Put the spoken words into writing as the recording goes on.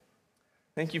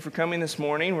Thank you for coming this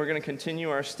morning. We're going to continue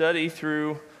our study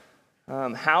through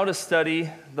how to study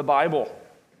the Bible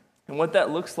and what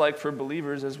that looks like for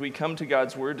believers as we come to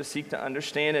God's Word to seek to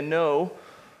understand and know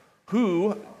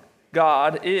who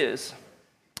God is.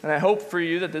 And I hope for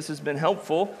you that this has been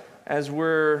helpful as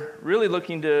we're really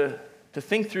looking to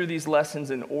think through these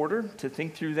lessons in order, to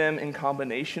think through them in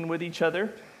combination with each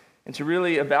other, and to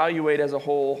really evaluate as a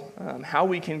whole how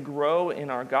we can grow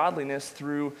in our godliness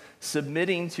through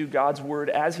submitting to God's Word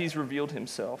as He's revealed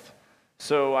Himself.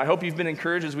 So I hope you've been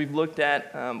encouraged as we've looked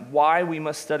at why we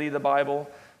must study the Bible,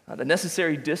 the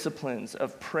necessary disciplines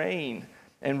of praying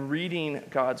and reading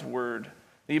God's Word,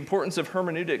 the importance of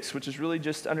hermeneutics, which is really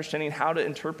just understanding how to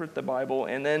interpret the Bible.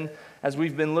 And then as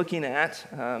we've been looking at,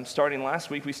 starting last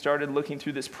week, we started looking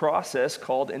through this process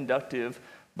called inductive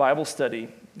Bible study.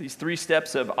 These 3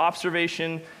 steps of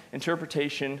observation,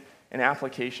 interpretation, and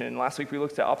application. And last week we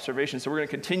looked at observation, so we're going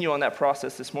to continue on that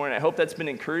process this morning. I hope that's been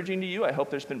encouraging to you. I hope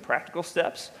there's been practical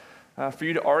steps for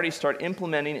you to already start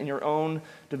implementing in your own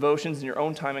devotions, in your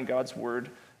own time in God's Word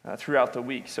throughout the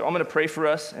week. So I'm going to pray for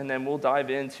us, and then we'll dive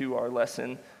into our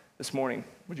lesson this morning.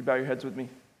 Would you bow your heads with me?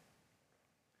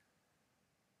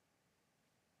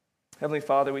 Heavenly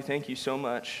Father, we thank you so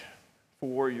much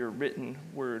for your written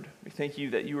word. We thank you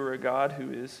that you are a God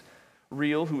who is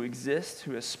real, who exists,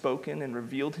 who has spoken and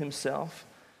revealed himself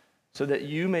so that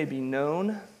you may be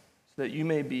known, so that you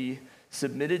may be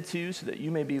submitted to, so that you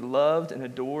may be loved and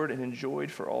adored and enjoyed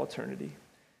for all eternity.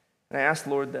 And I ask,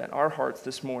 Lord, that our hearts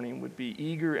this morning would be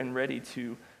eager and ready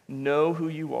to know who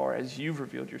you are as you've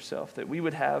revealed yourself, that we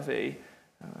would have a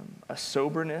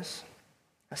soberness,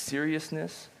 a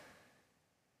seriousness,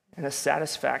 and a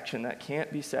satisfaction that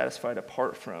can't be satisfied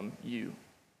apart from you.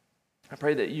 I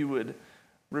pray that you would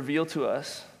reveal to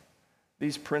us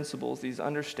these principles, these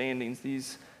understandings,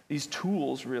 these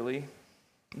tools, really,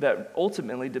 that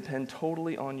ultimately depend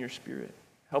totally on your Spirit.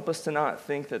 Help us to not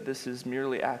think that this is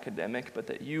merely academic, but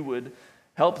that you would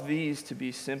help these to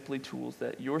be simply tools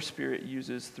that your Spirit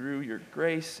uses through your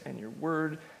grace and your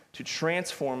word to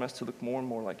transform us to look more and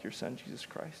more like your Son, Jesus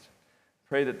Christ.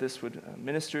 Pray that this would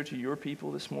minister to your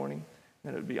people this morning,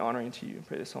 and that it would be honoring to you. I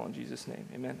pray this all in Jesus' name.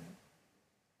 Amen.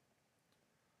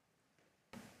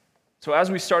 So as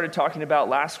we started talking about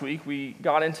last week, we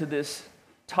got into this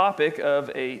topic of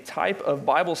a type of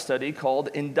Bible study called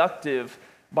inductive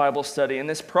Bible study. And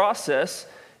this process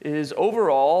is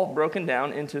overall broken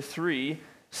down into 3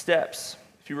 steps.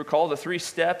 If you recall, the 3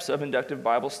 steps of inductive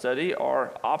Bible study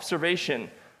are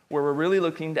observation, where we're really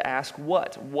looking to ask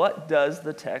what? What does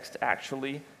the text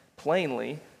actually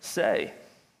plainly say?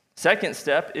 Second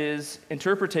step is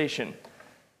interpretation.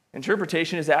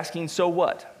 Interpretation is asking, so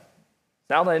what?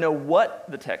 Now that I know what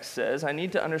the text says, I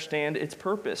need to understand its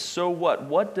purpose. So what?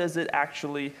 What does it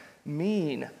actually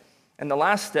mean? And the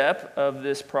last step of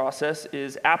this process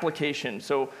is application.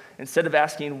 So instead of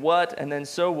asking what and then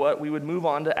so what, we would move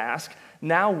on to ask,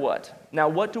 now what? Now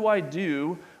what do I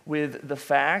do with the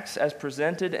facts as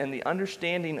presented and the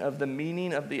understanding of the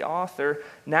meaning of the author?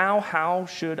 Now how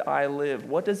should I live?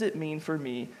 What does it mean for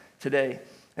me today?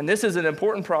 And this is an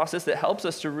important process that helps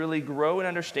us to really grow in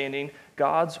understanding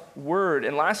God's Word.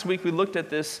 And last week we looked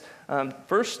at this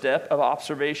first step of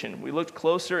observation. We looked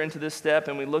closer into this step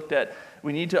and we looked at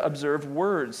we need to observe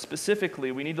words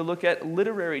specifically. We need to look at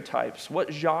literary types.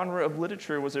 What genre of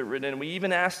literature was it written in? We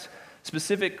even asked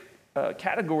specific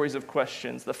categories of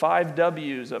questions, the 5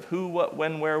 W's of who, what,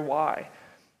 when, where, why.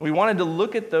 We wanted to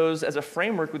look at those as a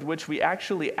framework with which we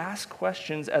actually ask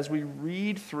questions as we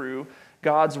read through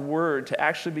God's Word to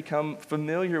actually become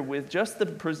familiar with just the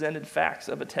presented facts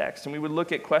of a text. And we would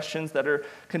look at questions that are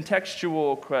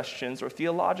contextual questions or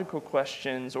theological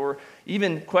questions or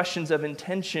even questions of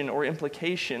intention or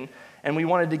implication. And we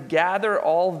wanted to gather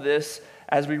all this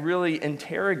as we really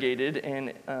interrogated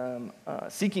and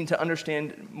seeking to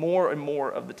understand more and more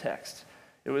of the text.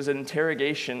 It was an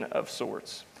interrogation of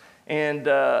sorts. And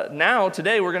now,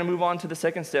 today, we're going to move on to the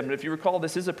second step. And if you recall,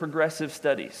 this is a progressive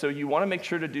study. So you want to make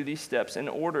sure to do these steps in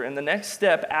order. And the next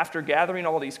step, after gathering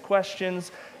all these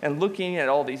questions and looking at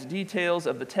all these details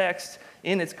of the text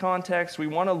in its context, we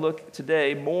want to look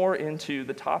today more into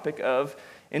the topic of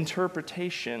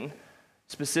interpretation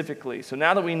specifically. So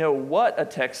now that we know what a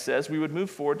text says, we would move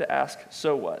forward to ask,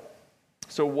 so what?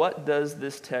 So what does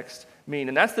this text mean?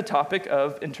 And that's the topic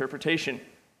of interpretation.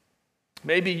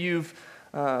 Maybe you've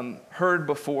heard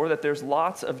before that there's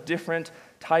lots of different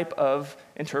type of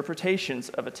interpretations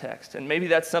of a text. And maybe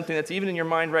that's something that's even in your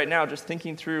mind right now, just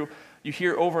thinking through, you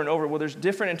hear over and over, well, there's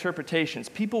different interpretations.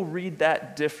 People read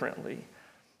that differently.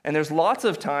 And there's lots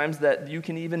of times that you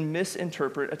can even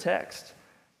misinterpret a text.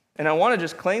 And I want to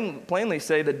just plainly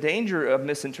say the danger of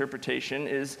misinterpretation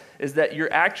is that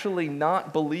you're actually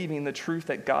not believing the truth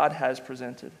that God has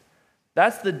presented.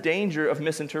 That's the danger of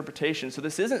misinterpretation. So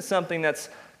this isn't something that's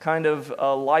kind of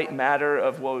a light matter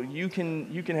of, well, you can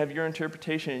have your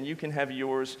interpretation and you can have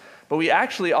yours, but we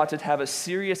actually ought to have a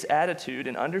serious attitude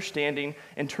in understanding,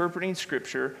 interpreting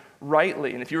Scripture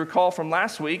rightly. And if you recall from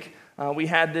last week, we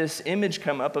had this image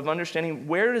come up of understanding,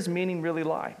 where does meaning really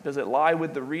lie? Does it lie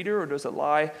with the reader or does it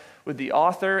lie with the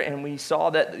author? And we saw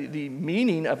that the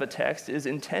meaning of a text is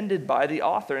intended by the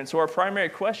author. And so our primary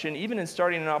question, even in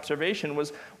starting an observation,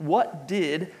 was, what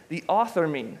did the author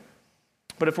mean?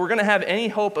 But if we're going to have any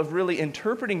hope of really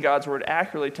interpreting God's word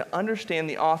accurately to understand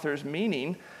the author's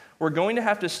meaning, we're going to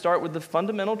have to start with the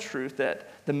fundamental truth that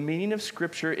the meaning of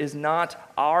Scripture is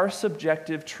not our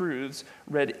subjective truths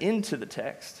read into the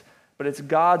text, but it's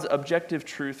God's objective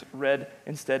truth read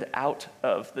instead out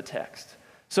of the text.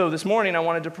 So this morning I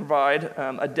wanted to provide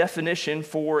a definition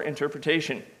for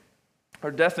interpretation. Our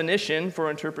definition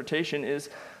for interpretation is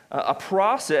a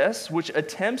process which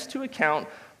attempts to account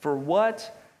for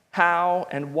what, how,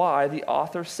 and why the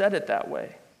author said it that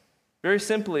way. Very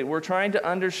simply, we're trying to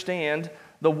understand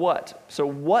the what. So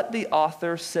what the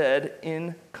author said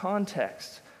in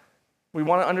context. We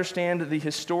want to understand the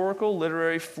historical,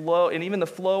 literary flow, and even the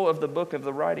flow of the book of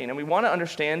the writing. And we want to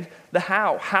understand the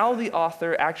how the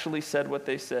author actually said what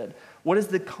they said. What is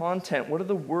the content? What are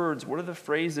the words? What are the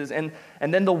phrases? And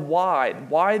then the why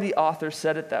the author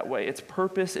said it that way, its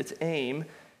purpose, its aim,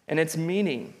 and its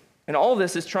meaning. And all of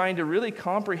this is trying to really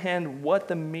comprehend what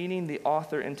the meaning the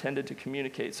author intended to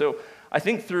communicate. So I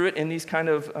think through it in these kind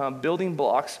of building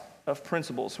blocks of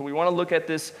principles. So we want to look at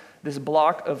this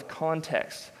block of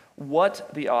context.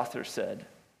 What the author said.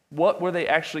 What were they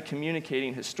actually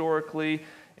communicating historically,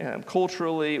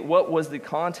 culturally? What was the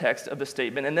context of the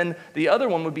statement? And then the other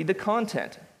one would be the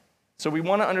content. So we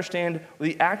want to understand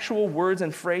the actual words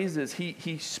and phrases.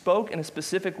 He spoke in a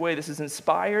specific way. This is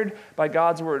inspired by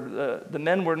God's word. The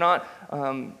men were not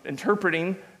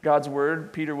interpreting God's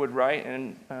word, Peter would write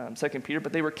in 2 Peter,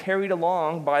 but they were carried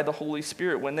along by the Holy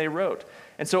Spirit when they wrote.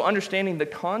 And so understanding the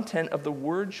content of the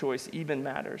word choice even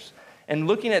matters. And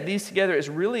looking at these together is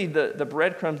really the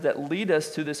breadcrumbs that lead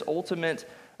us to this ultimate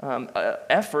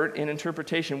effort in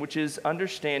interpretation, which is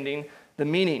understanding the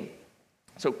meaning.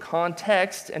 So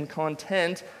context and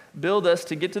content build us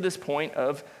to get to this point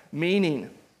of meaning.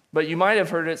 But you might have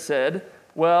heard it said,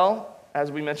 well,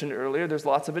 as we mentioned earlier, there's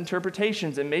lots of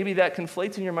interpretations, and maybe that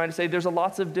conflates in your mind to say there's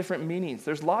lots of different meanings.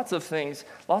 There's lots of things,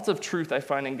 lots of truth I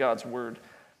find in God's word.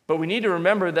 But we need to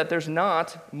remember that there's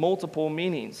not multiple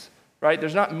meanings. Right?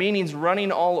 There's not meanings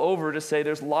running all over to say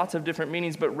there's lots of different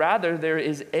meanings, but rather there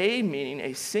is a meaning,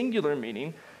 a singular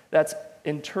meaning, that's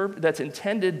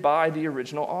intended by the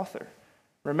original author.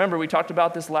 Remember, we talked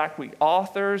about this last week.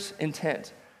 Author's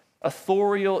intent,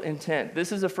 authorial intent.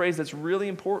 This is a phrase that's really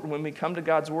important when we come to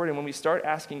God's word and when we start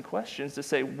asking questions to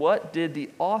say, what did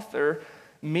the author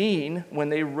mean when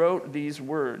they wrote these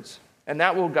words? And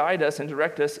that will guide us and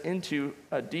direct us into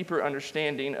a deeper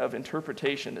understanding of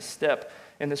interpretation, the step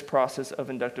in this process of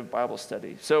inductive Bible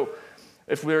study. So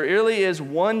if there really is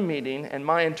one meaning, and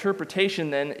my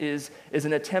interpretation then is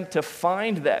an attempt to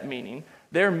find that meaning,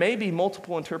 there may be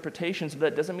multiple interpretations, but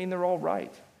that doesn't mean they're all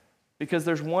right. Because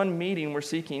there's one meaning we're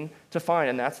seeking to find,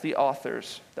 and that's the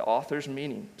author's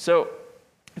meaning. So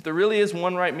if there really is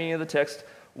one right meaning of the text,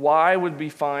 why would we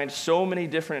find so many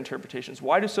different interpretations?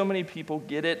 Why do so many people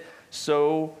get it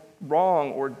so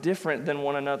wrong or different than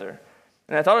one another?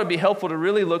 And I thought it would be helpful to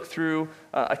really look through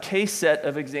a case set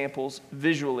of examples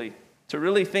visually, to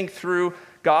really think through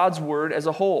God's word as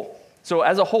a whole. So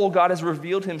as a whole, God has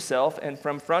revealed himself, and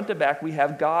from front to back, we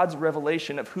have God's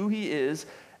revelation of who he is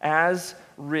as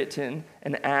written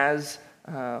and as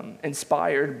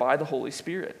inspired by the Holy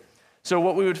Spirit. So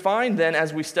what we would find then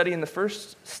as we study in the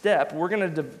first step, we're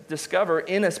going to discover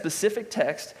in a specific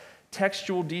text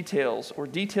textual details or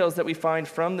details that we find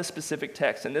from the specific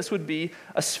text. And this would be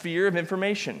a sphere of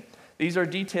information. These are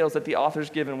details that the author's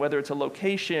given, whether it's a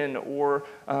location or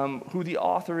who the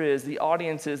author is, the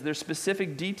audience is. There's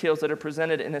specific details that are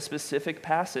presented in a specific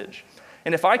passage.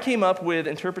 And if I came up with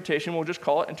interpretation, we'll just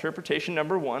call it interpretation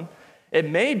number one, it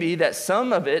may be that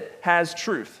some of it has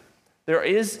truth. There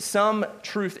is some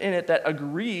truth in it that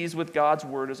agrees with God's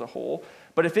word as a whole.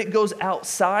 But if it goes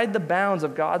outside the bounds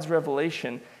of God's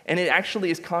revelation and it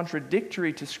actually is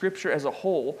contradictory to Scripture as a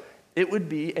whole, it would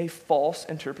be a false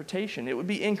interpretation. It would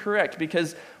be incorrect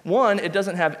because, one, it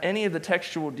doesn't have any of the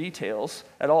textual details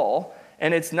at all,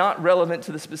 and it's not relevant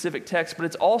to the specific text, but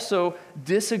it's also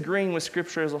disagreeing with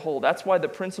Scripture as a whole. That's why the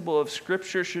principle of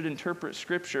Scripture should interpret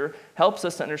Scripture helps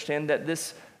us to understand that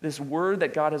this this word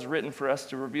that God has written for us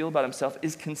to reveal about himself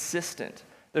is consistent.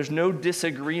 There's no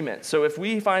disagreement. So if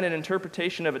we find an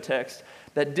interpretation of a text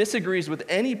that disagrees with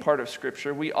any part of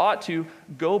Scripture, we ought to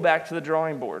go back to the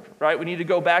drawing board, right? We need to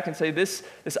go back and say, this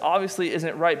obviously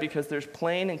isn't right because there's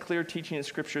plain and clear teaching in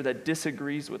Scripture that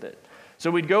disagrees with it.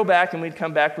 So we'd go back and we'd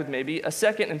come back with maybe a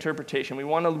second interpretation. We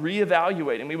want to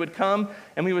reevaluate, and we would come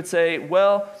and we would say,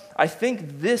 well, I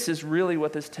think this is really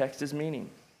what this text is meaning.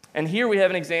 And here we have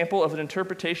an example of an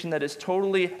interpretation that is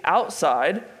totally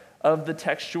outside of the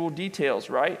textual details,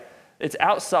 right? It's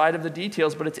outside of the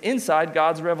details, but it's inside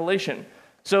God's revelation.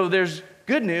 So there's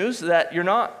good news that you're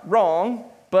not wrong,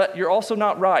 but you're also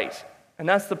not right. And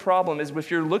that's the problem, is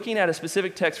if you're looking at a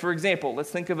specific text, for example,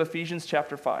 let's think of Ephesians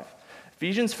chapter 5.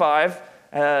 Ephesians 5,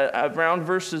 around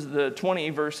the 20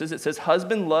 verses, it says,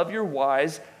 "Husband, love your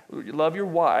wives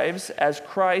as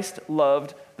Christ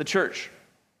loved the church."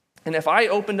 And if I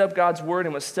opened up God's word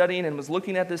and was studying and was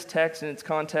looking at this text in its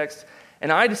context,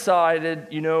 and I decided,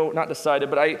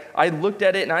 I looked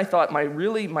at it and I thought my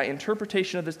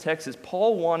interpretation of this text is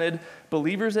Paul wanted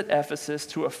believers at Ephesus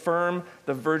to affirm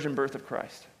the virgin birth of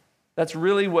Christ. That's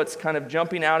really what's kind of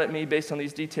jumping out at me based on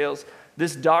these details,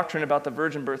 this doctrine about the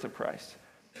virgin birth of Christ.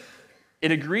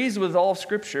 It agrees with all of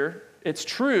Scripture. It's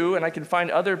true, and I can find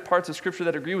other parts of Scripture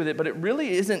that agree with it, but it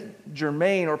really isn't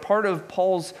germane or part of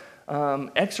Paul's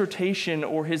exhortation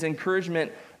or his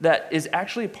encouragement that is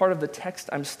actually a part of the text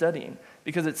I'm studying,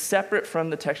 because it's separate from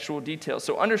the textual details.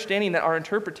 So understanding that our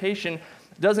interpretation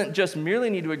doesn't just merely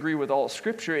need to agree with all of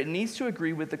Scripture, it needs to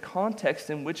agree with the context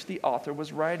in which the author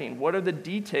was writing. What are the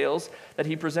details that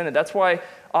he presented? That's why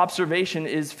observation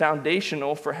is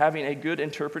foundational for having a good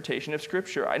interpretation of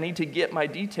Scripture. I need to get my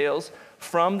details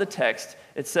from the text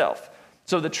itself.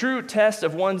 So the true test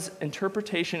of one's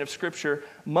interpretation of Scripture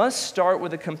must start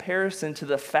with a comparison to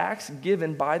the facts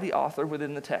given by the author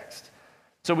within the text.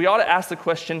 So we ought to ask the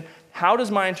question, how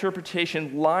does my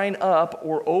interpretation line up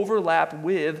or overlap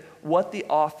with what the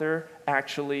author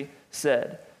actually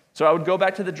said? So I would go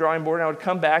back to the drawing board and I would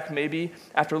come back maybe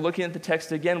after looking at the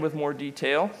text again with more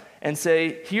detail and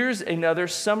say, here's another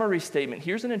summary statement.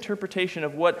 Here's an interpretation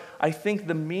of what I think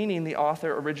the meaning the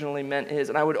author originally meant is.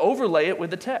 And I would overlay it with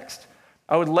the text.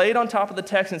 I would lay it on top of the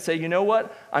text and say, you know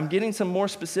what? I'm getting some more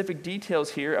specific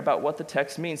details here about what the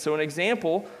text means. So an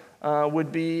example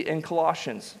would be in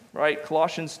Colossians, right?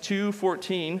 Colossians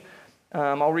 2:14.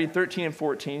 I'll read 13 and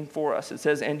 14 for us. It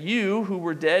says, "And you who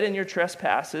were dead in your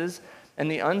trespasses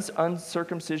and the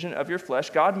uncircumcision of your flesh,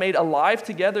 God made alive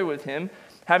together with him,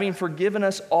 having forgiven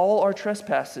us all our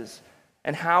trespasses."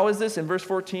 And how is this? In verse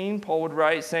 14, Paul would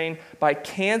write, saying, "By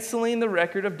canceling the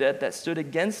record of debt that stood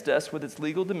against us with its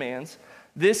legal demands,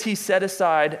 this he set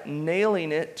aside,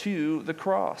 nailing it to the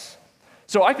cross."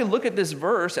 So I could look at this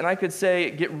verse and I could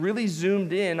say, get really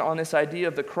zoomed in on this idea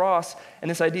of the cross and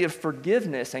this idea of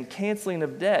forgiveness and canceling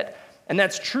of debt. And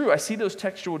that's true. I see those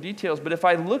textual details. But if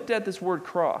I looked at this word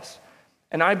cross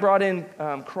and I brought in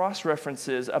cross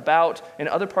references about, in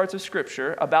other parts of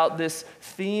Scripture, about this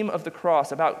theme of the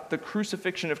cross, about the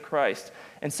crucifixion of Christ,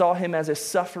 and saw him as a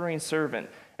suffering servant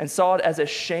and saw it as a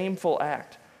shameful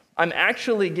act, I'm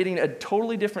actually getting a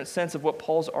totally different sense of what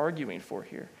Paul's arguing for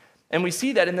here. And we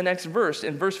see that in the next verse.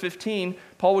 In verse 15,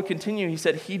 Paul would continue. He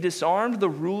said, "He disarmed the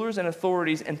rulers and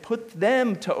authorities and put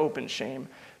them to open shame,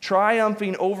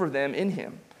 triumphing over them in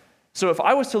him." So if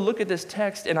I was to look at this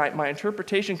text and my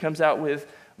interpretation comes out with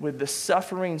the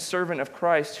suffering servant of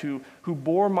Christ who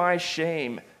bore my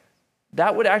shame,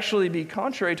 that would actually be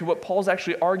contrary to what Paul's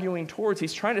actually arguing towards.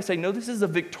 He's trying to say, no, this is a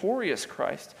victorious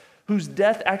Christ whose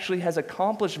death actually has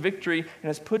accomplished victory and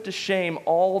has put to shame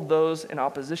all those in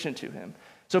opposition to him.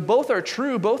 So both are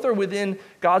true, both are within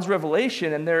God's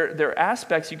revelation, and they're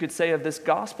aspects, you could say, of this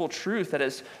gospel truth that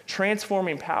is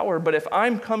transforming power. But if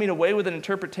I'm coming away with an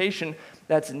interpretation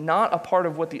that's not a part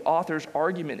of what the author's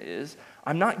argument is,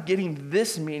 I'm not getting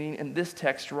this meaning in this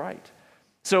text right.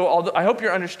 So I hope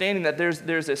you're understanding that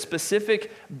there's a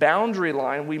specific boundary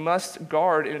line we must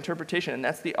guard in interpretation, and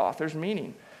that's the author's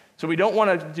meaning. So we don't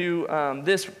want to do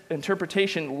this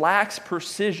interpretation lacks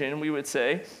precision, we would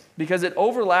say, because it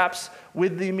overlaps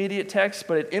with the immediate text,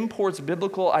 but it imports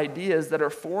biblical ideas that are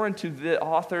foreign to the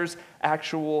author's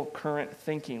actual current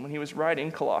thinking when he was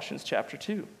writing Colossians chapter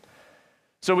 2.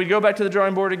 So we go back to the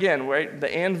drawing board again, right?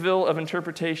 The anvil of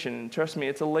interpretation. And trust me,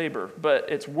 it's a labor, but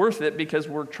it's worth it because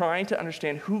we're trying to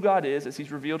understand who God is as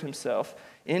he's revealed himself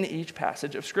in each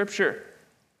passage of Scripture.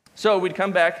 So we'd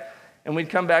come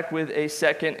back with a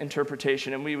second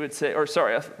interpretation, and we would say,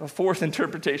 a fourth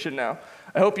interpretation now.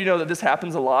 I hope you know that this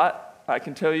happens a lot. I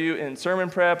can tell you in sermon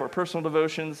prep or personal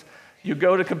devotions, you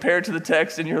go to compare to the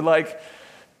text and you're like,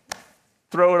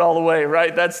 throw it all away,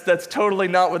 right? That's totally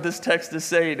not what this text is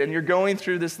saying. And you're going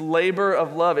through this labor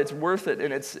of love. It's worth it,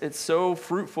 and it's so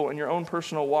fruitful in your own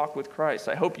personal walk with Christ.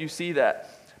 I hope you see that.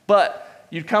 But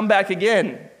you come back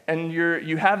again, and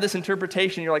you have this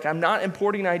interpretation. You're like, I'm not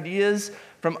importing ideas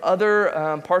from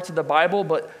other parts of the Bible,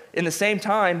 but in the same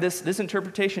time, this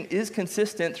interpretation is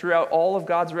consistent throughout all of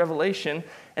God's revelation,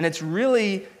 and it's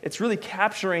really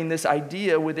capturing this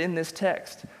idea within this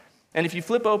text. And if you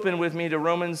flip open with me to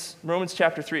Romans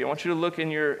chapter 3, I want you to look in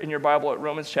your Bible at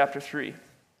Romans chapter 3.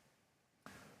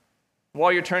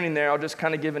 While you're turning there, I'll just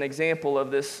kind of give an example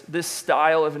of this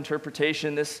style of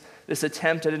interpretation, this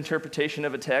attempt at interpretation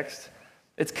of a text.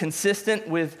 It's consistent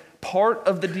with part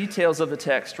of the details of the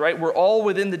text, right? We're all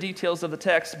within the details of the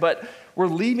text, but we're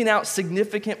leaving out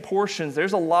significant portions.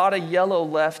 There's a lot of yellow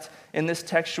left in this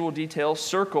textual detail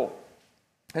circle.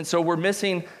 And so we're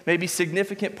missing maybe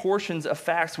significant portions of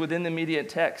facts within the immediate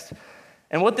text.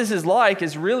 And what this is like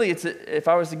is really, if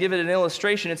I was to give it an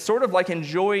illustration, it's sort of like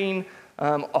enjoying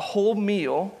a whole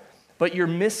meal, but you're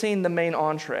missing the main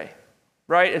entree,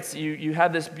 right? It's you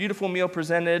have this beautiful meal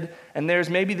presented, and there's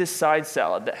maybe this side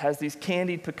salad that has these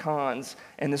candied pecans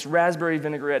and this raspberry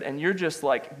vinaigrette, and you're just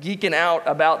like geeking out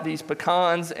about these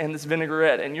pecans and this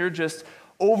vinaigrette, and you're just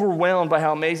overwhelmed by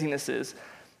how amazing this is.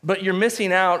 But you're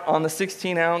missing out on the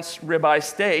 16-ounce ribeye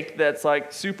steak that's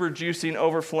like super juicy and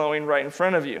overflowing right in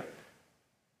front of you.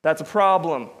 That's a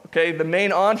problem, okay? The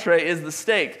main entree is the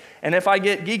steak. And if I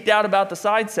get geeked out about the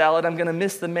side salad, I'm going to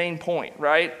miss the main point,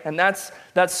 right? And that's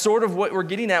sort of what we're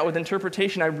getting at with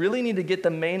interpretation. I really need to get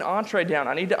the main entree down.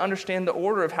 I need to understand the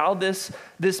order of how this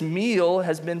meal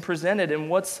has been presented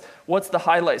and what's the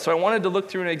highlight. So I wanted to look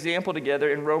through an example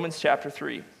together in Romans chapter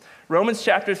 3. Romans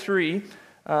chapter 3,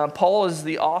 Paul is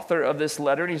the author of this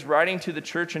letter, and he's writing to the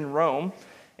church in Rome.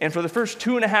 And for the first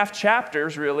 2.5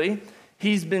 chapters, really,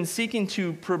 he's been seeking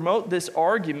to promote this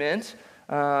argument,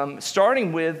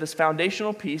 starting with this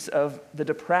foundational piece of the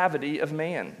depravity of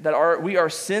man, that we are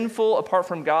sinful apart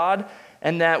from God,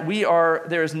 and that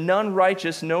there is none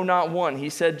righteous, no, not one. He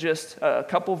said just a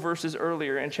couple verses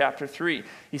earlier in chapter 3.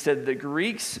 He said, the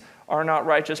Greeks are not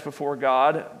righteous before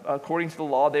God. According to the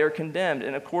law, they are condemned.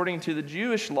 And according to the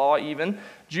Jewish law even,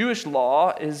 Jewish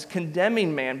law is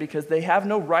condemning man because they have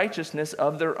no righteousness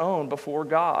of their own before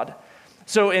God.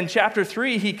 So in chapter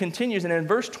 3, he continues, and in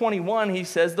verse 21, he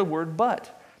says the word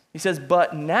but. He says,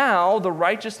 but now the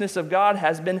righteousness of God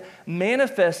has been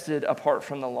manifested apart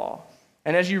from the law.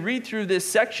 And as you read through this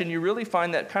section, you really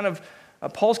find that kind of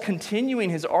Paul's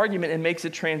continuing his argument and makes a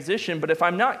transition, but if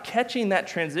I'm not catching that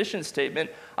transition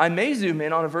statement, I may zoom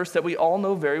in on a verse that we all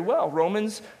know very well,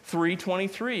 Romans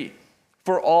 3:23.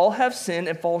 For all have sinned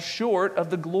and fall short of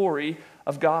the glory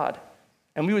of God.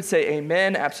 And we would say,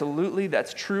 amen, absolutely,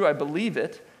 that's true, I believe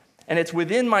it. And it's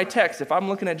within my text. If I'm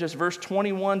looking at just verse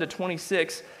 21 to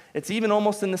 26, it's even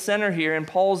almost in the center here, and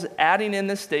Paul's adding in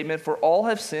this statement, for all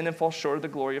have sinned and fall short of the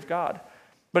glory of God.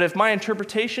 But if my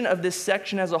interpretation of this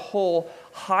section as a whole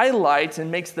highlights and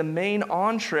makes the main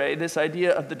entree this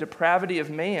idea of the depravity of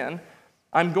man,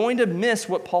 I'm going to miss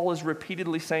what Paul is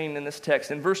repeatedly saying in this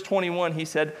text. In verse 21, he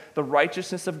said, the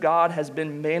righteousness of God has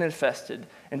been manifested.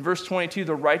 In verse 22,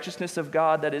 the righteousness of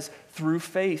God that is through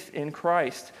faith in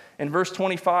Christ. In verse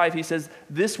 25, he says,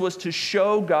 this was to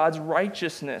show God's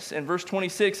righteousness. In verse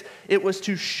 26, it was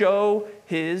to show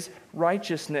his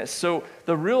righteousness. So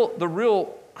the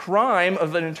real crime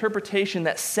of an interpretation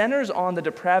that centers on the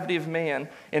depravity of man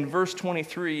in verse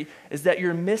 23 is that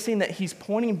you're missing that he's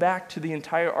pointing back to the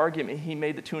entire argument he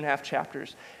made the 2.5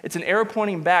 chapters. It's an arrow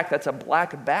pointing back, that's a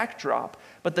black backdrop,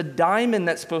 but the diamond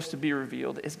that's supposed to be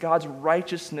revealed is God's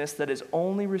righteousness that is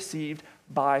only received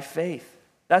by faith.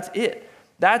 That's it.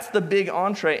 That's the big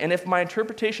entree. And if my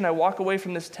interpretation, I walk away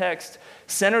from this text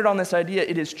centered on this idea,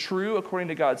 it is true according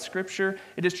to God's scripture,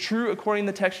 it is true according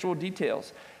to the textual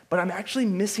details, but I'm actually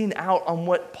missing out on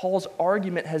what Paul's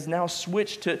argument has now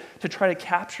switched to try to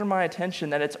capture my attention,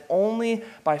 that it's only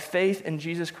by faith in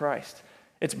Jesus Christ.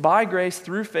 It's by grace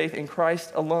through faith in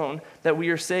Christ alone that we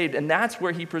are saved. And that's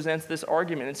where he presents this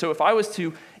argument. And so if I was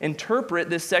to interpret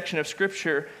this section of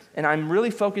Scripture and I'm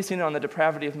really focusing on the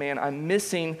depravity of man, I'm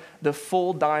missing the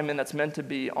full diamond that's meant to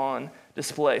be on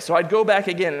display. So I'd go back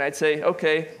again and I'd say,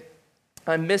 okay,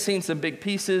 I'm missing some big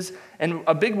pieces, and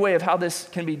a big way of how this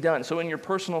can be done. So in your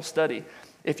personal study,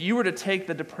 if you were to take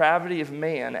the depravity of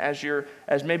man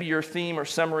as maybe your theme or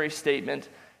summary statement,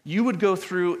 you would go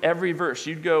through every verse.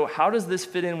 You'd go, how does this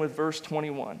fit in with verse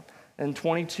 21 and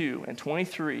 22 and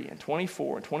 23 and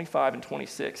 24 and 25 and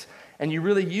 26? And you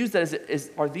really use that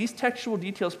are these textual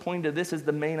details pointing to this as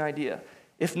the main idea?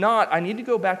 If not, I need to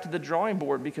go back to the drawing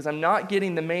board because I'm not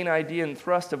getting the main idea and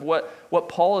thrust of what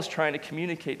Paul is trying to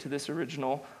communicate to this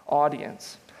original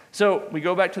audience. So we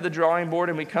go back to the drawing board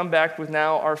and we come back with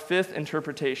now our fifth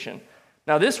interpretation.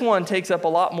 Now this one takes up a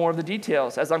lot more of the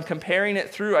details. As I'm comparing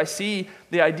it through, I see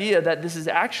the idea that this is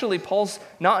actually Paul's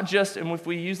not just, and if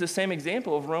we use the same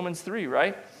example of Romans 3,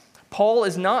 right? Paul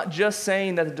is not just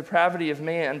saying that the depravity of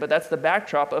man, but that's the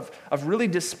backdrop of really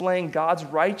displaying God's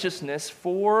righteousness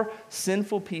for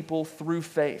sinful people through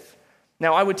faith.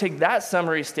 Now, I would take that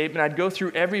summary statement, I'd go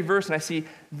through every verse, and I see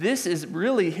this is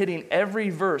really hitting every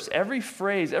verse, every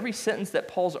phrase, every sentence that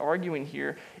Paul's arguing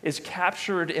here is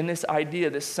captured in this idea,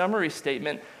 this summary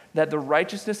statement, that the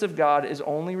righteousness of God is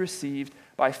only received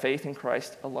by faith in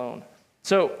Christ alone.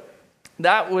 So,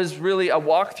 that was really a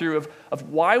walkthrough of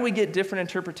why we get different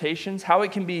interpretations, how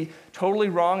it can be totally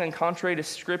wrong and contrary to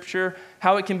Scripture,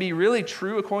 how it can be really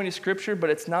true according to Scripture,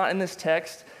 but it's not in this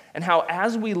text, and how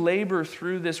as we labor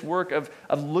through this work of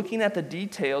looking at the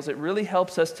details, it really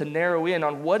helps us to narrow in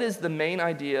on what is the main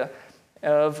idea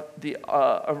of the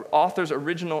author's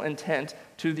original intent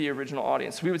to the original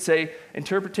audience. We would say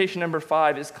interpretation number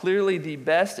 5 is clearly the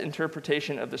best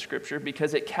interpretation of the Scripture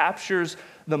because it captures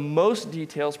the most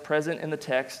details present in the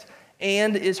text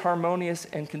and is harmonious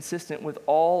and consistent with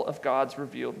all of God's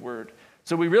revealed word.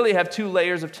 So we really have 2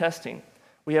 layers of testing.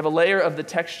 We have a layer of the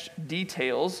text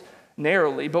details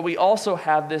narrowly, but we also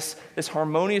have this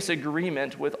harmonious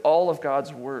agreement with all of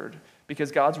God's word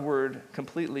because God's word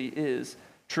completely is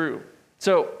true.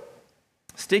 So,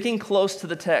 sticking close to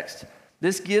the text,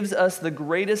 this gives us the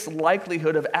greatest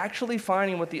likelihood of actually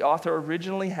finding what the author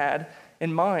originally had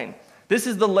in mind. This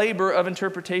is the labor of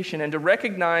interpretation, and to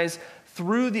recognize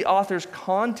through the author's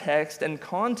context and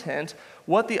content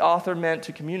what the author meant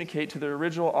to communicate to the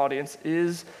original audience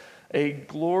is a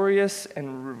glorious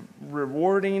and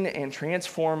rewarding and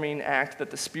transforming act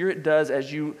that the Spirit does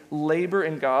as you labor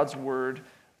in God's word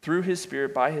through His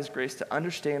Spirit by His grace to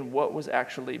understand what was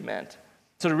actually meant.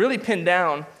 So to really pin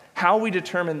down how we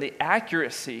determine the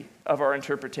accuracy of our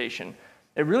interpretation,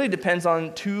 it really depends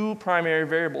on 2 primary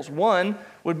variables. One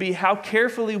would be how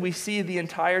carefully we see the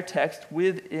entire text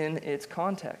within its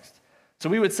context. So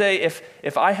we would say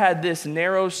if I had this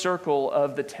narrow circle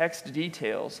of the text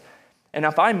details, and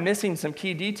if I'm missing some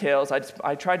key details,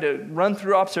 I tried to run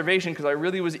through observation because I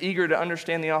really was eager to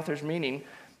understand the author's meaning,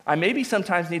 I maybe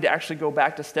sometimes need to actually go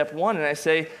back to step 1 and I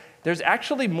say, there's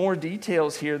actually more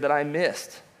details here that I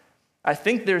missed. I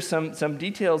think there's some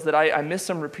details that I missed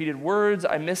some repeated words,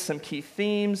 I missed some key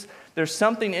themes, there's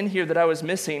something in here that I was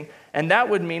missing, and that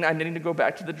would mean I need to go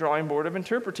back to the drawing board of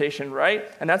interpretation, right?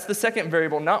 And that's the second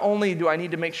variable. Not only do I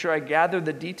need to make sure I gather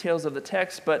the details of the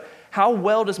text, but how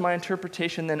well does my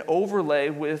interpretation then overlay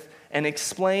with and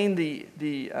explain the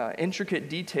intricate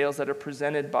details that are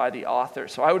presented by the author?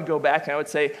 So I would go back and I would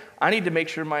say, I need to make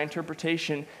sure my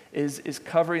interpretation is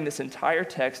covering this entire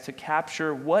text to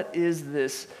capture what is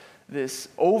this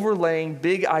overlaying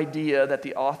big idea that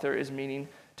the author is meaning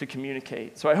to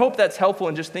communicate. So I hope that's helpful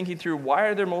in just thinking through why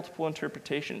are there multiple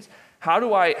interpretations? How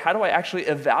do I actually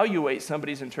evaluate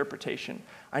somebody's interpretation?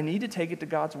 I need to take it to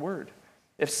God's word.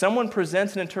 If someone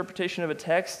presents an interpretation of a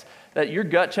text that your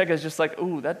gut check is just like,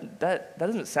 ooh, that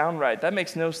doesn't sound right. That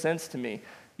makes no sense to me.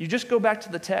 You just go back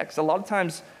to the text. A lot of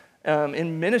times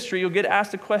in ministry, you'll get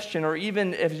asked a question, or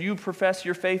even if you profess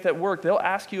your faith at work, they'll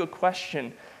ask you a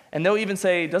question. And they'll even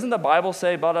say, doesn't the Bible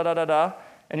say blah, da, da, da, da?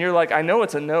 And you're like, I know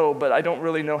it's a no, but I don't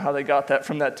really know how they got that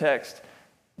from that text.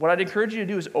 What I'd encourage you to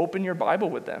do is open your Bible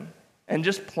with them and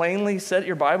just plainly set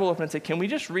your Bible open and say, can we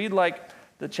just read like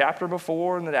the chapter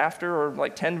before and the after, or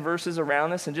like 10 verses around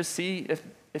this, and just see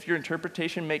if your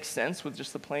interpretation makes sense with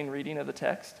just the plain reading of the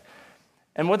text?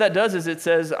 And what that does is it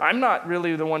says, I'm not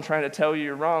really the one trying to tell you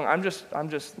you're wrong. I'm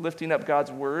just lifting up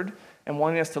God's word and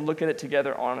wanting us to look at it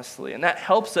together honestly. And that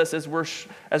helps us as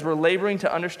we're laboring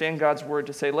to understand God's word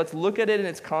to say, let's look at it in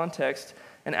its context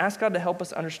and ask God to help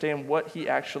us understand what He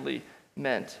actually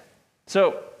meant.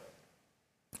 So,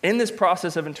 in this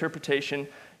process of interpretation,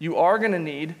 you are going to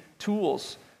need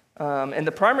tools. And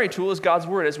the primary tool is God's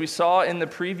word. As we saw in the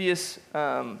previous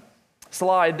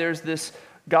slide, there's this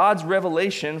God's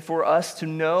revelation for us to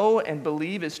know and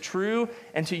believe is true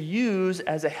and to use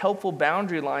as a helpful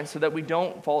boundary line so that we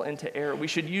don't fall into error. We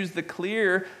should use the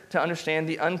clear to understand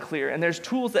the unclear. And there's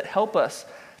tools that help us,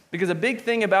 because a big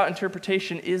thing about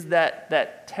interpretation is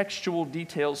that textual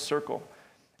details circle.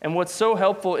 And what's so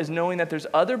helpful is knowing that there's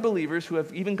other believers who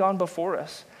have even gone before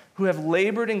us, who have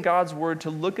labored in God's word to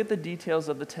look at the details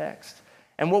of the text.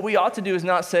 And what we ought to do is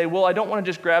not say, well, I don't want to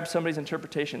just grab somebody's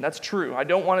interpretation. That's true. I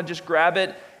don't want to just grab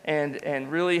it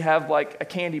and really have like a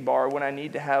candy bar when I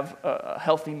need to have a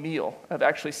healthy meal of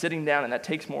actually sitting down, and that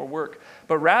takes more work.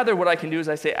 But rather what I can do is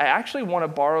I say, I actually want to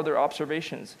borrow their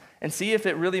observations and see if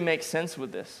it really makes sense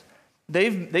with this.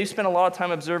 They've spent a lot of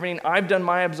time observing. I've done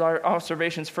my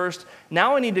observations first.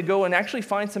 Now I need to go and actually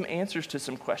find some answers to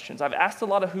some questions. I've asked a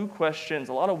lot of who questions,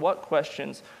 a lot of what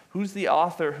questions, who's the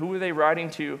author, who are they writing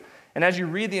to? And as you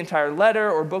read the entire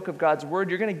letter or book of God's Word,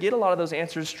 you're going to get a lot of those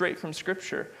answers straight from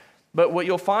Scripture. But what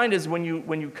you'll find is when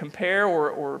you compare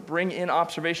or bring in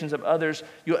observations of others,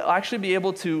 you'll actually be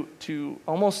able to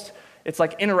almost, it's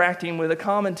like interacting with a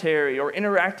commentary or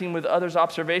interacting with others'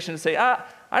 observations and say,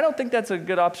 I don't think that's a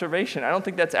good observation. I don't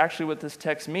think that's actually what this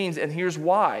text means, and here's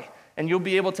why. And you'll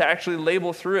be able to actually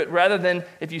label through it, rather than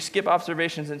if you skip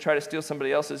observations and try to steal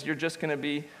somebody else's, you're just going to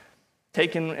be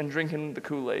taking and drinking the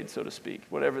Kool-Aid, so to speak.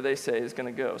 Whatever they say is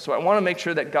going to go. So I want to make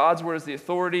sure that God's Word is the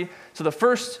authority. So the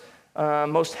first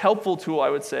most helpful tool, I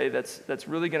would say, that's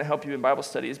really going to help you in Bible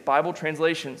study is Bible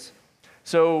translations.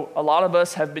 So a lot of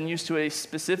us have been used to a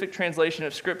specific translation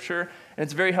of Scripture, and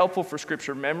it's very helpful for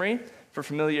Scripture memory, for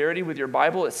familiarity with your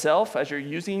Bible itself as you're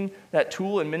using that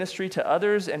tool in ministry to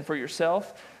others and for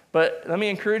yourself. But let me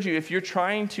encourage you, if you're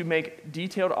trying to make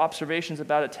detailed observations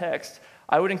about a text,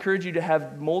 I would encourage you to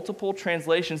have multiple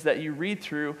translations that you read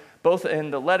through, both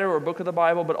in the letter or book of the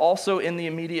Bible, but also in the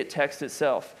immediate text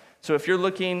itself. So if you're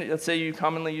looking, let's say you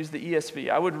commonly use the ESV,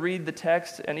 I would read the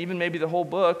text and even maybe the whole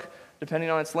book, depending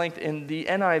on its length, in the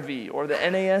NIV or the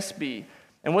NASB.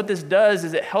 And what this does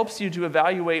is it helps you to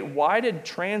evaluate, why did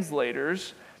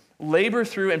translators labor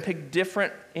through and pick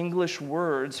different English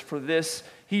words for this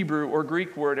Hebrew or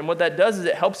Greek word? And what that does is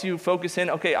it helps you focus in,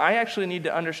 okay, I actually need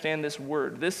to understand this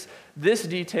word. This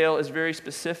detail is very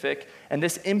specific, and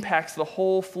this impacts the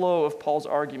whole flow of Paul's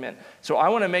argument. So I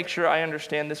want to make sure I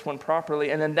understand this one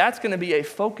properly, and then that's going to be a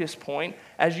focus point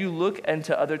as you look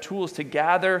into other tools to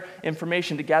gather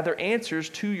information, to gather answers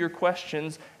to your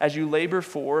questions as you labor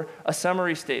for a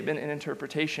summary statement and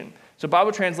interpretation. So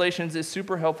Bible translations is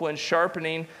super helpful in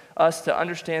sharpening us to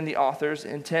understand the author's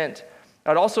intent.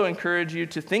 I'd also encourage you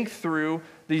to think through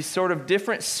these sort of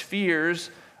different spheres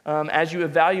as you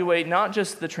evaluate not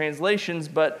just the translations,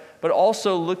 but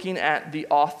also looking at the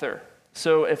author.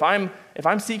 So if I'm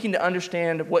seeking to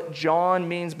understand what John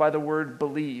means by the word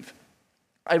believe,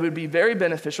 it would be very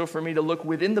beneficial for me to look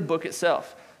within the book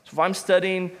itself. So if I'm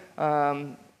studying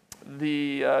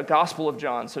the Gospel of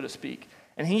John, so to speak,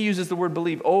 and he uses the word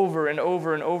believe over and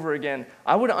over and over again,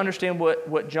 I want to understand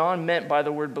what John meant by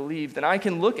the word believe. Then I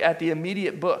can look at the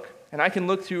immediate book, and I can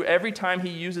look through every time he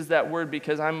uses that word,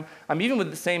 because I'm even with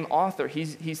the same author.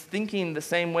 He's thinking the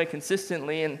same way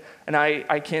consistently, and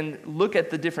I can look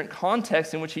at the different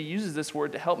contexts in which he uses this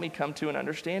word to help me come to an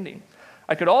understanding.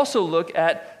 I could also look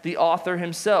at the author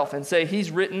himself and say he's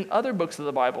written other books of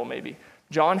the Bible maybe.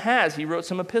 John has. He wrote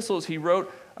some epistles. He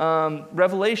wrote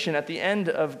Revelation at the end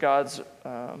of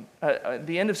at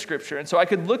the end of Scripture. And so I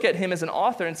could look at him as an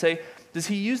author and say, does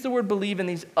he use the word believe in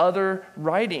these other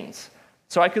writings?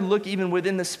 So I could look even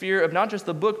within the sphere of not just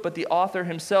the book, but the author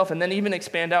himself, and then even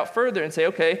expand out further and say,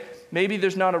 okay, maybe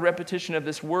there's not a repetition of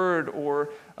this word or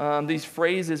these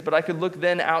phrases, but I could look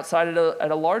then outside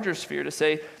at a larger sphere to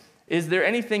say, is there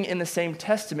anything in the same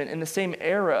testament, in the same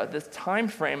era, this time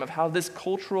frame of how this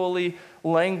culturally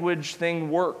language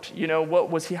thing worked? You know,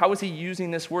 how was he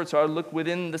using this word? So I would look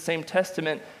within the same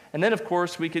testament. And then, of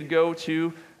course, we could go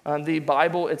to the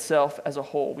Bible itself as a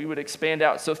whole. We would expand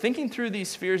out. So thinking through these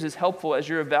spheres is helpful as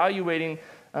you're evaluating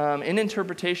in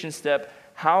interpretation step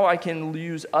how I can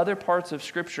use other parts of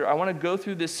Scripture. I want to go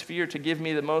through this sphere to give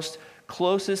me the most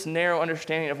closest, narrow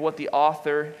understanding of what the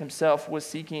author himself was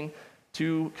seeking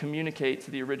to communicate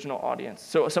to the original audience.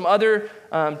 So some other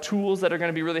tools that are going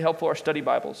to be really helpful are study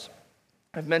Bibles.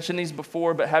 I've mentioned these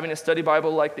before, but having a study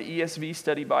Bible like the ESV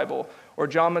study Bible or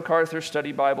John MacArthur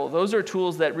study Bible, those are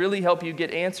tools that really help you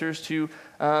get answers to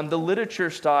the literature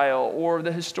style or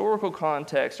the historical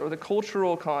context or the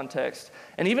cultural context,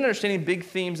 and even understanding big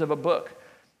themes of a book.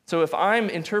 So if I'm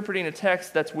interpreting a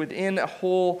text that's within a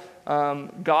whole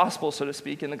gospel, so to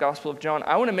speak, in the Gospel of John,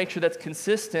 I want to make sure that's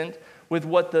consistent with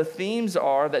what the themes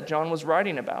are that John was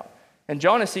writing about. And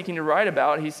John is seeking to write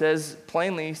about, he says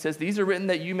plainly, these are written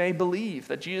that you may believe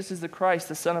that Jesus is the Christ,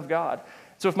 the Son of God.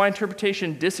 So if my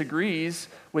interpretation disagrees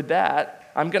with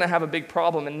that, I'm going to have a big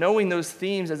problem. And knowing those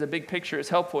themes as a big picture is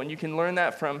helpful. And you can learn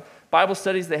that from Bible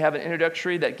studies. They have an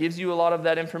introductory that gives you a lot of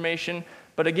that information.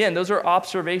 But again, those are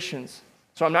observations.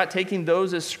 So I'm not taking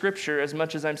those as Scripture as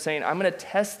much as I'm saying I'm going to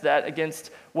test that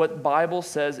against what Bible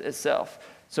says itself.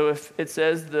 So if it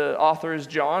says the author is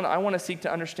John, I want to seek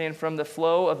to understand from the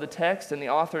flow of the text and the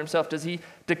author himself, does he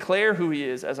declare who he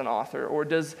is as an author? Or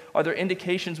are there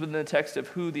indications within the text of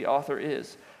who the author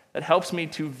is? That helps me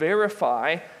to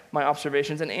verify my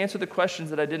observations and answer the questions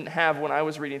that I didn't have when I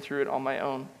was reading through it on my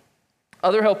own.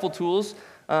 Other helpful tools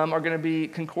are going to be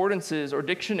concordances or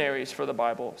dictionaries for the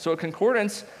Bible. So a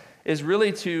concordance is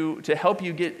really to help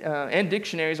you get, and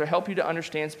dictionaries are help you to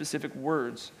understand specific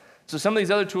words. So some of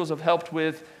these other tools have helped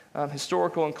with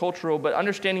historical and cultural, but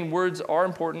understanding words are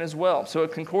important as well. So a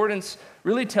concordance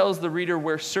really tells the reader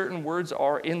where certain words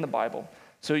are in the Bible.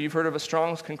 So you've heard of a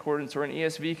Strong's Concordance or an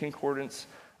ESV Concordance.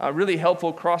 A really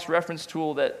helpful cross-reference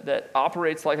tool that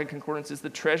operates like a concordance is the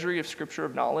Treasury of Scripture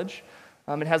of Knowledge.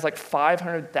 It has like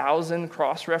 500,000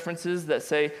 cross-references that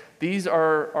say these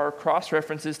are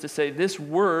cross-references to say this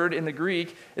word in the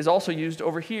Greek is also used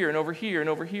over here and over here and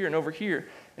over here and over here.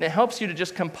 And it helps you to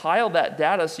just compile that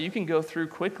data so you can go through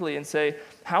quickly and say,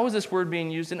 how is this word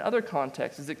being used in other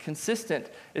contexts? Is it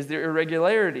consistent? Is there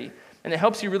irregularity? And it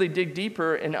helps you really dig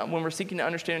deeper, and when we're seeking to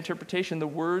understand interpretation, the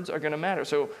words are going to matter.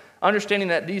 So understanding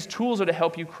that these tools are to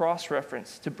help you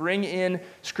cross-reference, to bring in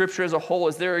Scripture as a whole.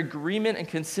 Is there agreement and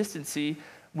consistency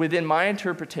within my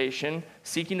interpretation,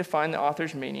 seeking to find the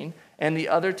author's meaning, and the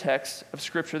other texts of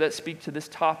Scripture that speak to this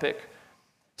topic?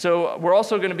 So we're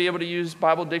also going to be able to use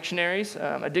Bible dictionaries.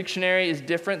 A dictionary is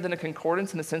different than a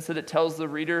concordance in the sense that it tells the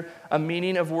reader a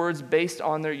meaning of words based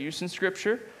on their use in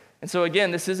Scripture. And so again,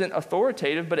 this isn't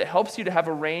authoritative, but it helps you to have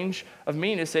a range of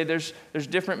meaning, to say there's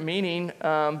different meaning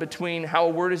between how a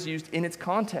word is used in its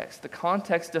context. The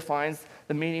context defines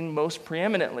the meaning most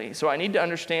preeminently. So I need to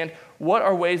understand what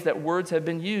are ways that words have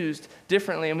been used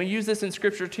differently. And we use this in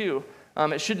Scripture too.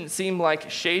 It shouldn't seem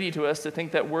like shady to us to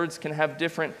think that words can have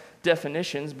different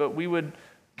definitions, but we would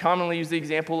commonly use the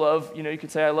example of, you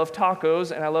could say I love tacos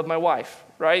and I love my wife,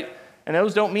 right? And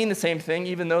those don't mean the same thing,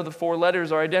 even though the four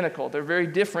letters are identical. They're very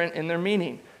different in their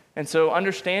meaning. And so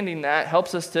understanding that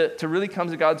helps us to really come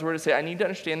to God's word and say, I need to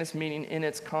understand this meaning in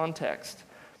its context.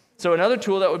 So another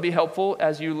tool that would be helpful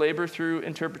as you labor through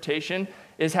interpretation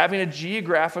is having a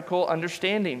geographical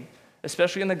understanding.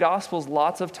 Especially in the Gospels,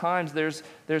 lots of times there's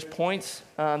points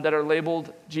that are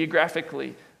labeled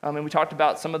geographically. And we talked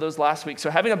about some of those last week. So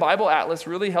having a Bible atlas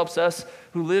really helps us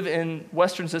who live in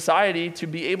Western society to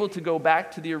be able to go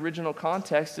back to the original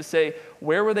context to say,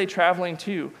 where were they traveling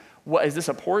to? What, is this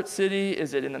a port city?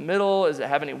 Is it in the middle? Does it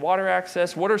have any water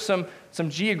access? What are some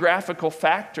geographical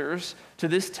factors to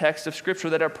this text of Scripture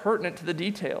that are pertinent to the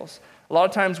details? A lot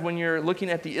of times when you're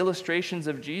looking at the illustrations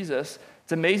of Jesus,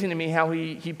 it's amazing to me how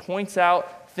he points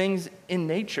out things in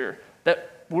nature that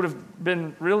would have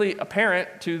been really apparent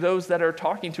to those that are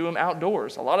talking to him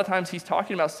outdoors. A lot of times he's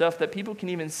talking about stuff that people can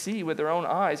even see with their own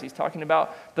eyes. He's talking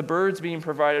about the birds being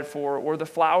provided for or the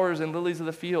flowers and lilies of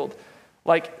the field.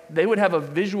 Like they would have a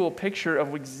visual picture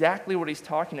of exactly what he's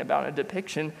talking about, a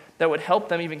depiction that would help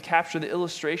them even capture the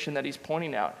illustration that he's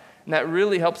pointing out. And that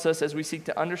really helps us as we seek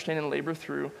to understand and labor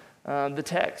through the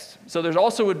text. So there's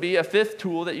also would be a fifth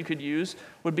tool that you could use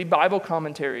would be Bible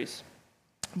commentaries.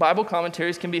 Bible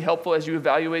commentaries can be helpful as you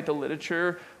evaluate the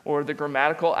literature or the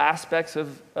grammatical aspects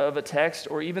of a text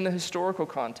or even the historical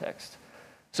context.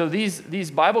 So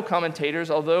these Bible commentators,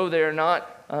 although they are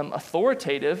not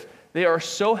authoritative, they are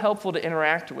so helpful to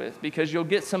interact with because you'll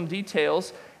get some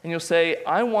details and you'll say,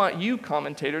 I want you,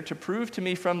 commentator, to prove to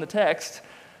me from the text,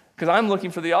 because I'm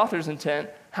looking for the author's intent,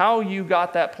 how you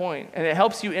got that point. And it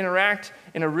helps you interact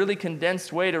in a really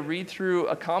condensed way to read through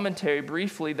a commentary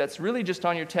briefly that's really just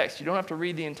on your text. You don't have to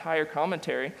read the entire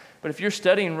commentary, but if you're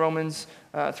studying Romans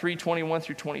 3:21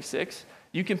 through 26,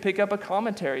 you can pick up a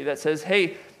commentary that says,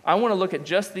 hey, I want to look at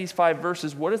just these 5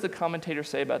 verses. What does the commentator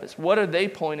say about this? What are they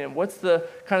pointing? What's the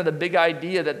kind of the big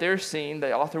idea that they're seeing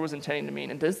the author was intending to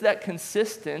mean? And is that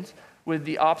consistent with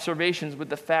the observations, with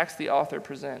the facts the author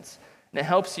presents? And it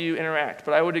helps you interact.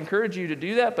 But I would encourage you to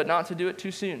do that, but not to do it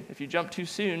too soon. If you jump too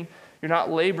soon, you're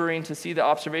not laboring to see the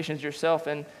observations yourself.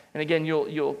 And again,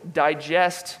 you'll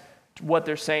digest what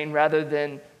they're saying rather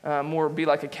than more be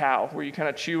like a cow, where you kind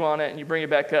of chew on it and you bring it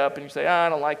back up and you say, I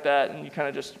don't like that. And you kind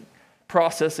of just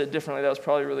process it differently. That was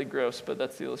probably really gross, but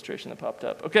that's the illustration that popped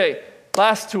up. Okay,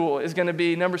 last tool is going to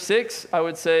be number 6, I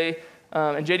would say.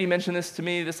 And JD mentioned this to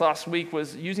me this last week,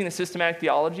 was using a systematic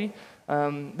theology.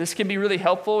 This can be really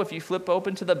helpful if you flip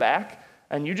open to the back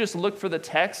and you just look for the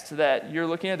text that you're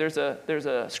looking at. There's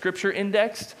a scripture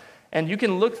indexed, and you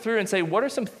can look through and say, what are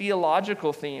some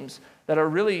theological themes that are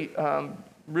really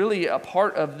a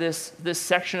part of this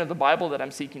section of the Bible that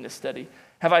I'm seeking to study?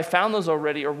 Have I found those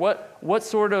already? Or what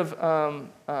sort of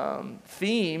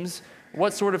themes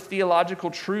What sort of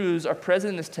theological truths are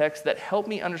present in this text that help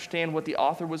me understand what the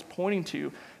author was pointing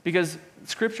to? Because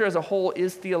Scripture as a whole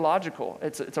is theological.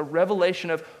 It's a revelation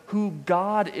of who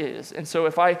God is. And so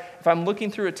if I'm looking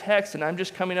through a text and I'm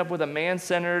just coming up with a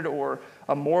man-centered or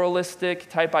a moralistic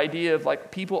type idea of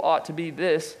like people ought to be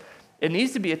this, it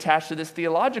needs to be attached to this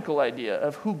theological idea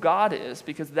of who God is,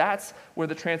 because that's where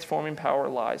the transforming power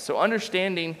lies. So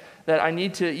understanding that I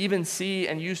need to even see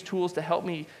and use tools to help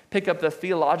me pick up the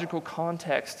theological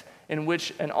context in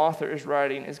which an author is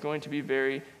writing is going to be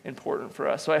very important for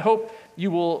us. So I hope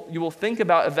you will think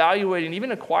about evaluating,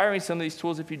 even acquiring some of these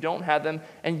tools if you don't have them,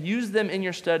 and use them in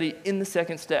your study in the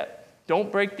second step.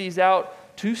 Don't break these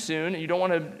out too soon. You don't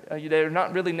want to, they're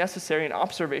not really necessary in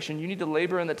observation. You need to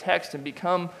labor in the text and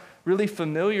become really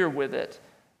familiar with it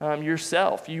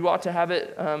yourself. You ought to have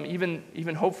it,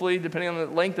 even hopefully, depending on the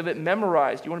length of it,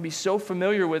 memorized. You want to be so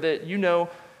familiar with it, you know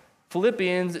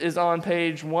Philippians is on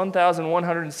page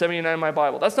 1,179 in my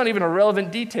Bible. That's not even a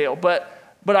relevant detail, but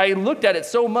I looked at it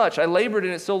so much, I labored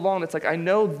in it so long, it's like I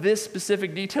know this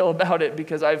specific detail about it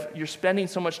because you're spending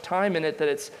so much time in it that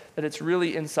it's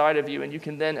really inside of you, and you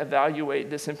can then evaluate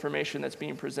this information that's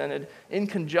being presented in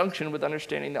conjunction with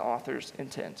understanding the author's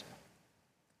intent.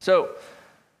 So,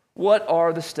 what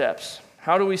are the steps?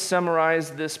 How do we summarize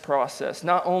this process?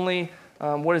 Not only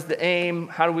what is the aim,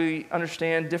 how do we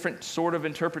understand different sort of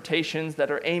interpretations that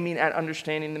are aiming at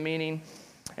understanding the meaning,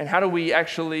 and how do we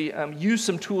actually use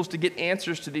some tools to get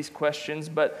answers to these questions,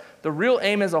 but the real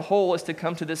aim as a whole is to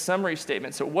come to this summary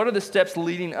statement. So what are the steps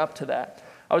leading up to that?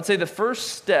 I would say the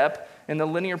first step in the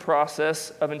linear process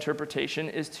of interpretation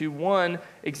is to, one,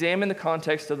 examine the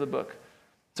context of the book.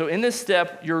 So in this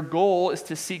step, your goal is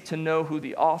to seek to know who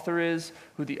the author is,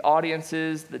 who the audience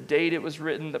is, the date it was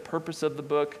written, the purpose of the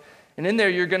book. And in there,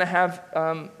 you're going to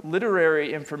have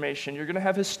literary information. You're going to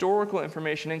have historical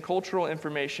information and cultural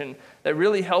information that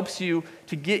really helps you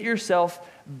to get yourself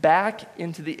back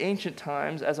into the ancient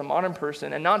times as a modern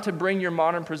person, and not to bring your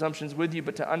modern presumptions with you,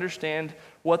 but to understand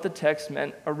what the text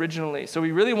meant originally. So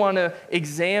we really want to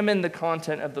examine the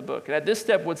content of the book. And at this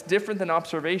step, what's different than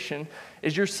observation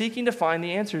is you're seeking to find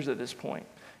the answers at this point.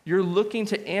 You're looking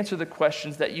to answer the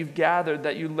questions that you've gathered,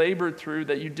 that you labored through,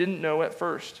 that you didn't know at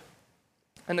first.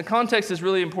 And the context is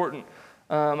really important.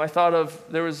 I thought of,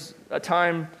 there was a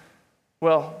time,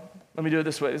 well, let me do it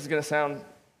this way. This is going to sound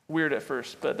weird at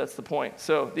first, but that's the point.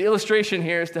 So the illustration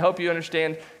here is to help you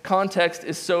understand context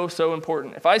is so, so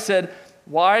important. If I said,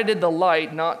 why did the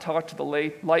light not talk to the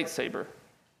lightsaber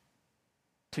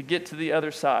to get to the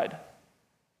other side?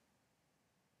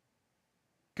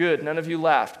 Good, none of you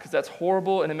laughed, because that's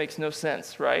horrible and it makes no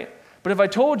sense, right? But if I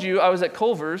told you I was at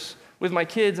Culver's with my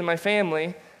kids and my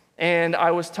family, and I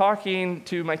was talking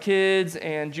to my kids,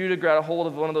 and Judah grabbed a hold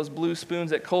of one of those blue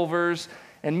spoons at Culver's,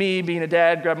 and me, being a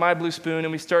dad, grabbed my blue spoon,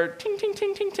 and we start ting, ting,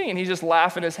 ting, ting, ting, and he's just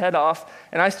laughing his head off,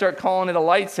 and I start calling it a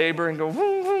lightsaber and go,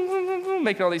 vroom, vroom, vroom, vroom, vroom,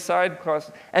 making all these side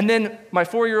crosses. And then my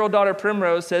 4-year-old daughter,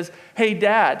 Primrose, says, hey,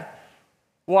 Dad,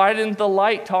 why didn't the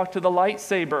light talk to the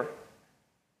lightsaber?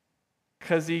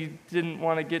 Because he didn't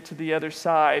want to get to the other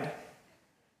side.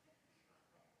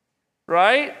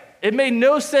 Right? It made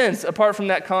no sense apart from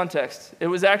that context. It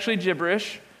was actually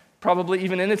gibberish, probably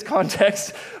even in its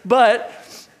context, but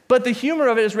the humor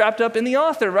of it is wrapped up in the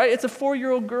author, right? It's a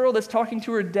 4-year-old girl that's talking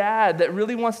to her dad that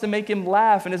really wants to make him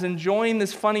laugh and is enjoying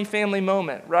this funny family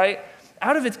moment, right?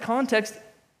 Out of its context,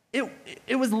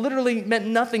 it was literally meant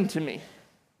nothing to me.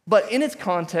 But in its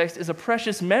context is a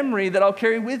precious memory that I'll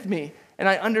carry with me. And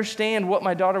I understand what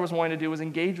my daughter was wanting to do was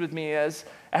engage with me as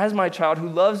my child who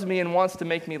loves me and wants to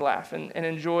make me laugh and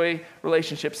enjoy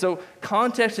relationships. So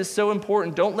context is so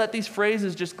important. Don't let these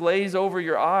phrases just glaze over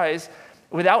your eyes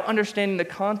without understanding the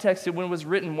context of when it was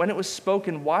written, when it was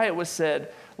spoken, why it was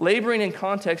said. Laboring in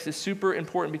context is super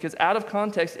important because out of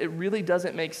context, it really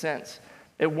doesn't make sense.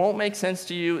 It won't make sense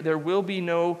to you. There will be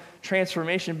no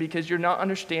transformation because you're not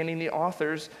understanding the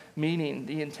author's meaning,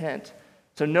 the intent.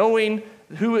 So knowing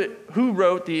who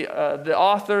wrote, the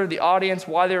author, the audience,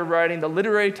 why they were writing, the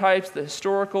literary types, the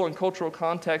historical and cultural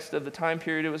context of the time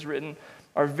period it was written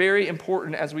are very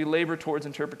important as we labor towards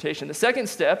interpretation. The second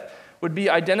step would be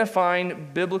identifying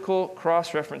biblical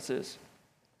cross-references.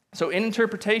 So in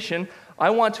interpretation, I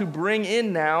want to bring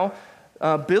in now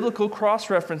biblical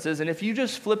cross-references. And if you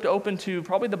just flipped open to,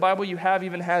 probably the Bible you have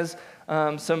even has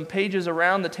some pages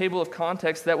around the table of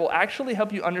context that will actually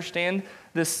help you understand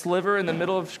this sliver in the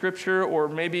middle of Scripture, or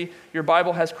maybe your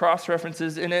Bible has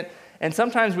cross-references in it. And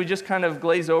sometimes we just kind of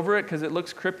glaze over it because it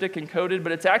looks cryptic and coded,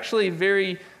 but it's actually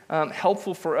very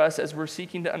helpful for us as we're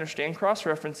seeking to understand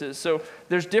cross-references. So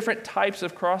there's different types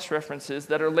of cross-references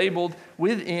that are labeled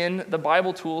within the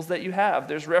Bible tools that you have.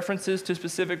 There's references to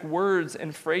specific words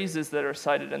and phrases that are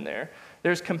cited in there.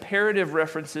 There's comparative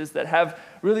references that have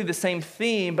really the same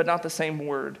theme but not the same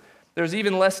word. There's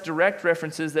even less direct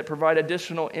references that provide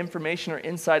additional information or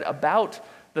insight about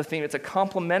the theme. It's a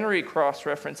complementary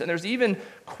cross-reference. And there's even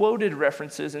quoted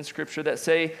references in Scripture that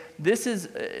say this is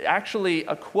actually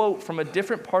a quote from a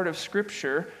different part of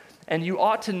Scripture, and you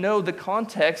ought to know the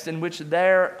context in which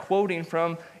they're quoting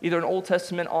from either an Old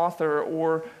Testament author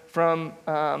or from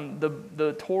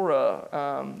the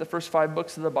Torah, the first 5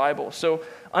 books of the Bible. So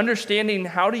understanding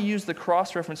how to use the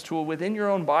cross-reference tool within your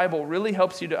own Bible really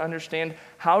helps you to understand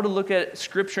how to look at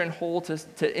Scripture in whole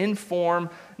to inform,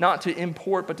 not to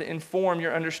import, but to inform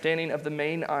your understanding of the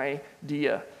main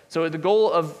idea. So the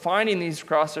goal of finding these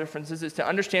cross-references is to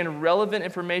understand relevant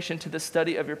information to the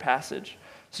study of your passage.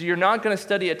 So you're not going to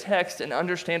study a text and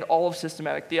understand all of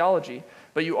systematic theology,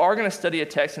 but you are going to study a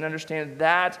text and understand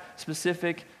that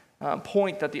specific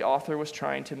point that the author was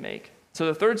trying to make. So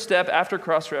the third step after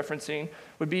cross-referencing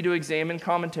would be to examine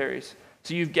commentaries.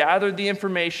 So you've gathered the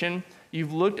information,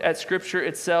 you've looked at Scripture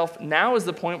itself. Now is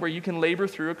the point where you can labor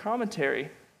through a commentary.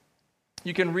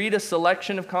 You can read a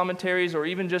selection of commentaries or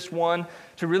even just one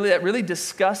that really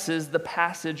discusses the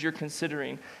passage you're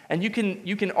considering. And you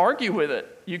can argue with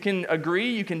it. You can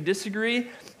agree, you can disagree,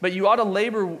 but you ought to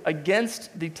labor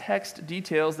against the text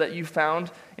details that you found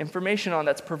information on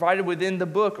that's provided within the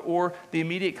book or the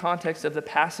immediate context of the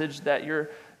passage that you're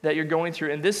going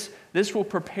through. And this will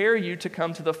prepare you to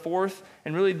come to the fourth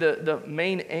and really the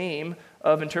main aim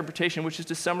of interpretation, which is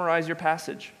to summarize your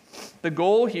passage. The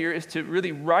goal here is to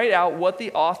really write out what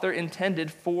the author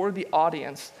intended for the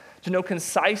audience. To know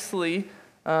concisely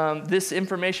this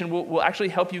information will actually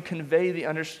help you convey the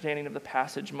understanding of the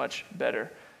passage much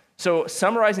better. So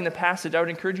summarizing the passage, I would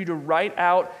encourage you to write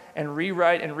out and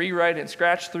rewrite and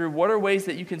scratch through what are ways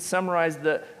that you can summarize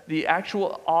the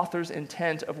actual author's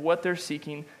intent of what they're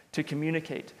seeking to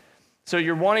communicate. So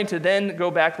you're wanting to then go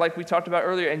back, like we talked about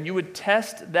earlier, and you would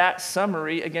test that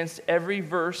summary against every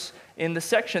verse in the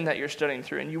section that you're studying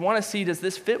through. And you want to see, does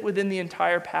this fit within the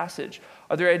entire passage?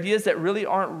 Are there ideas that really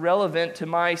aren't relevant to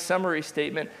my summary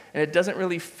statement, and it doesn't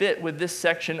really fit with this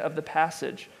section of the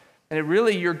passage? And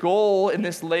your goal in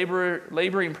this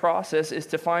laboring process is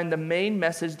to find the main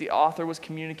message the author was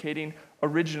communicating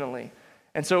originally.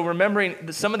 And so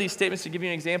remembering some of these statements, to give you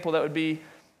an example that would be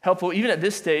helpful, even at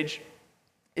this stage,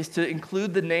 is to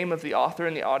include the name of the author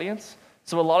in the audience.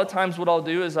 So a lot of times what I'll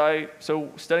do is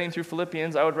studying through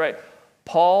Philippians, I would write,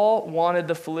 Paul wanted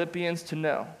the Philippians to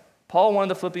know. Paul wanted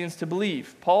the Philippians to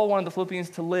believe. Paul wanted the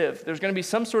Philippians to live. There's going to be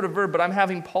some sort of verb, but I'm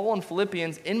having Paul and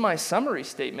Philippians in my summary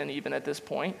statement even at this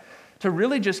point to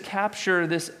really just capture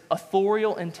this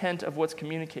authorial intent of what's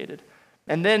communicated.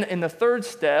 And then in the third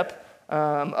step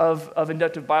of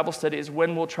inductive Bible study is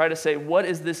when we'll try to say, what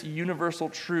is this universal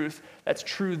truth that's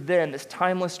true then, this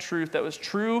timeless truth that was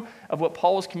true of what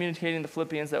Paul was communicating in the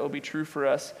Philippians that will be true for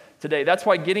us today. That's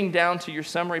why getting down to your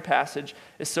summary passage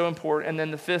is so important. And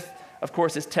then the fifth, of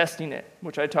course, is testing it,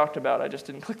 which I talked about. I just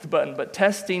didn't click the button. But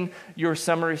testing your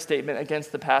summary statement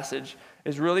against the passage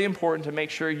is really important to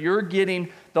make sure you're getting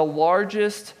the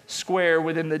largest square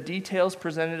within the details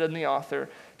presented in the author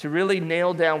to really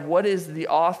nail down what is the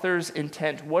author's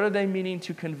intent. What are they meaning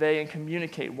to convey and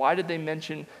communicate? Why did they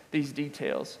mention these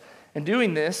details? And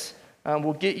doing this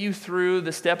will get you through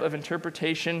the step of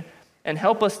interpretation and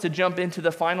help us to jump into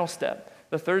the final step,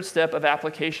 the third step of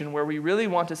application, where we really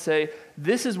want to say,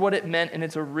 this is what it meant in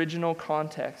its original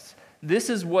context. This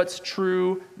is what's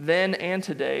true then and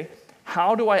today.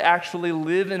 How do I actually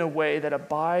live in a way that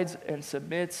abides and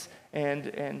submits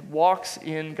and walks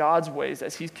in God's ways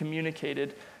as He's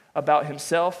communicated about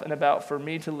Himself and about for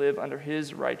me to live under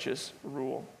His righteous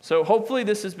rule? So hopefully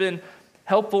this has been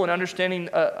helpful in understanding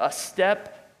a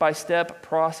step-by-step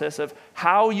process of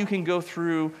how you can go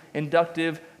through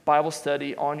inductive Bible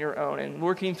study on your own and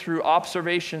working through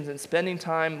observations and spending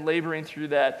time laboring through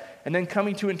that, and then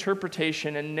coming to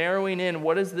interpretation and narrowing in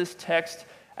what is this text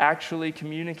actually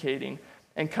communicating,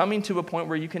 and coming to a point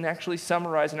where you can actually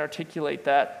summarize and articulate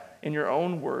that in your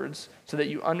own words so that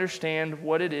you understand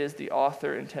what it is the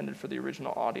author intended for the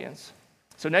original audience.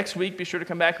 So next week, be sure to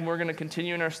come back and we're going to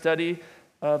continue in our study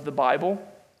of the Bible,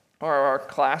 or our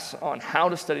class on how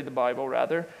to study the Bible,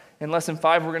 rather. In Lesson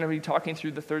 5, we're going to be talking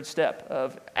through the third step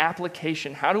of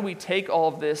application. How do we take all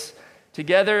of this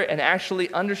together and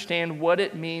actually understand what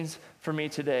it means for me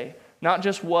today? Not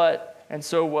just what and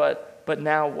so what, but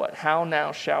now what? How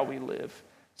now shall we live?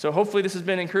 So hopefully this has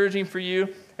been encouraging for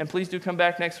you, and please do come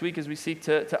back next week as we seek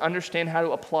to understand how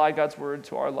to apply God's word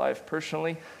to our life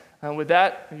personally. With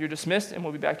that, you're dismissed, and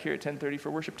we'll be back here at 10:30 for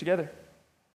worship together.